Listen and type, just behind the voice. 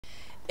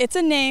It's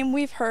a name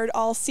we've heard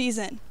all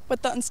season,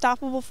 but the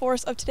unstoppable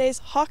force of today's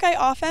Hawkeye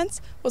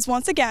offense was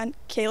once again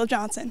Kaleb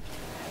Johnson.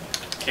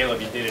 Kaleb,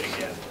 you did it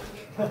again.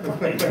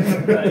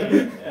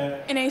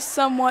 In a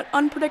somewhat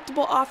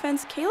unpredictable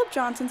offense, Kaleb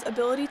Johnson's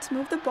ability to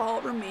move the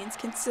ball remains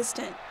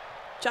consistent.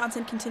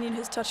 Johnson continued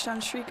his touchdown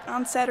streak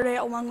on Saturday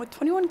along with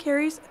 21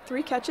 carries,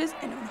 3 catches,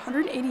 and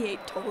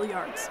 188 total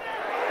yards.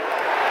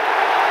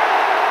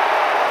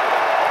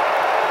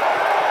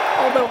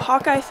 Although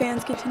Hawkeye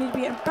fans continue to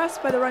be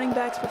impressed by the running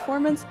back's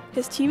performance,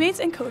 his teammates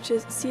and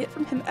coaches see it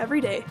from him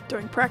every day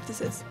during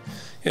practices.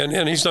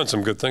 And he's done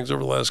some good things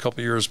over the last couple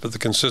of years, but the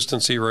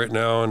consistency right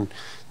now, and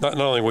not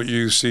only what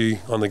you see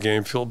on the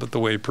game field, but the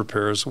way he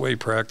prepares, the way he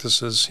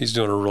practices, he's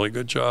doing a really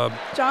good job.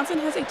 Johnson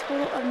has a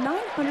total of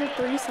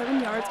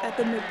 937 yards at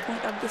the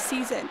midpoint of the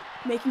season,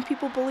 making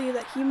people believe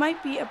that he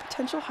might be a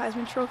potential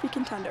Heisman Trophy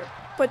contender.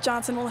 But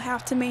Johnson will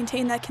have to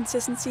maintain that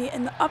consistency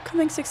in the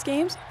upcoming 6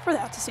 games for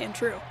that to stand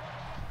true.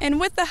 And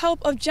with the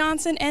help of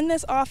Johnson and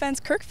this offense,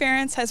 Kirk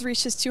Ferentz has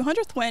reached his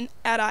 200th win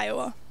at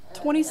Iowa.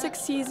 26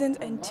 seasons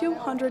and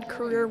 200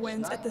 career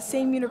wins at the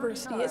same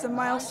university is a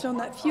milestone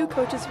that few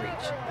coaches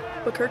reach,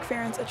 but Kirk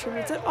Ferentz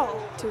attributes it all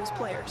to his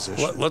players.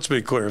 Let's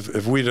be clear,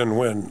 if we didn't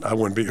win, I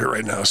wouldn't be here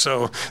right now.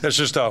 So that's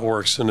just how it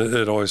works, and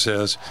it always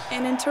has.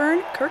 And in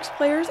turn, Kirk's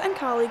players and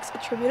colleagues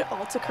attribute it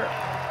all to Kirk.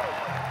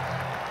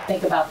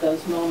 Think about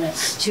those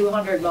moments,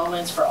 200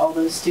 moments for all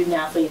those student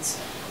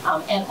athletes.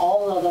 And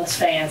all of us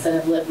fans that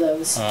have lived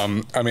those.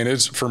 I mean,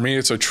 for me,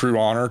 it's a true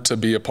honor to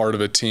be a part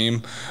of a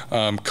team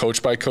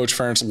coached by Coach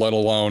Ferentz, let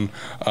alone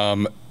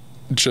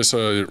just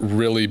a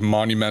really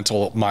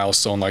monumental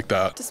milestone like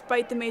that.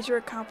 Despite the major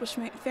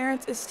accomplishment,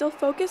 Ferentz is still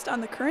focused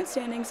on the current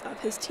standings of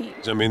his team.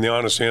 I mean, the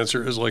honest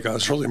answer is, like, I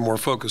was really more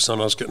focused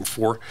on us getting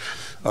 4.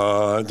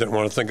 I didn't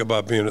want to think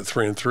about being at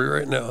 3-3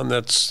 right now, and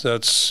that's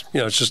you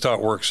know, it's just how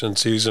it works in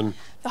season.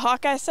 The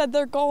Hawkeyes said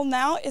their goal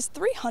now is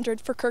 300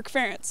 for Kirk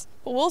Ferentz,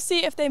 but we'll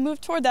see if they move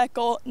toward that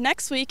goal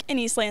next week in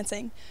East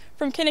Lansing.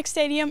 From Kinnick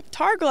Stadium,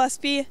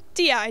 Gillespie,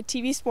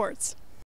 DITV Sports.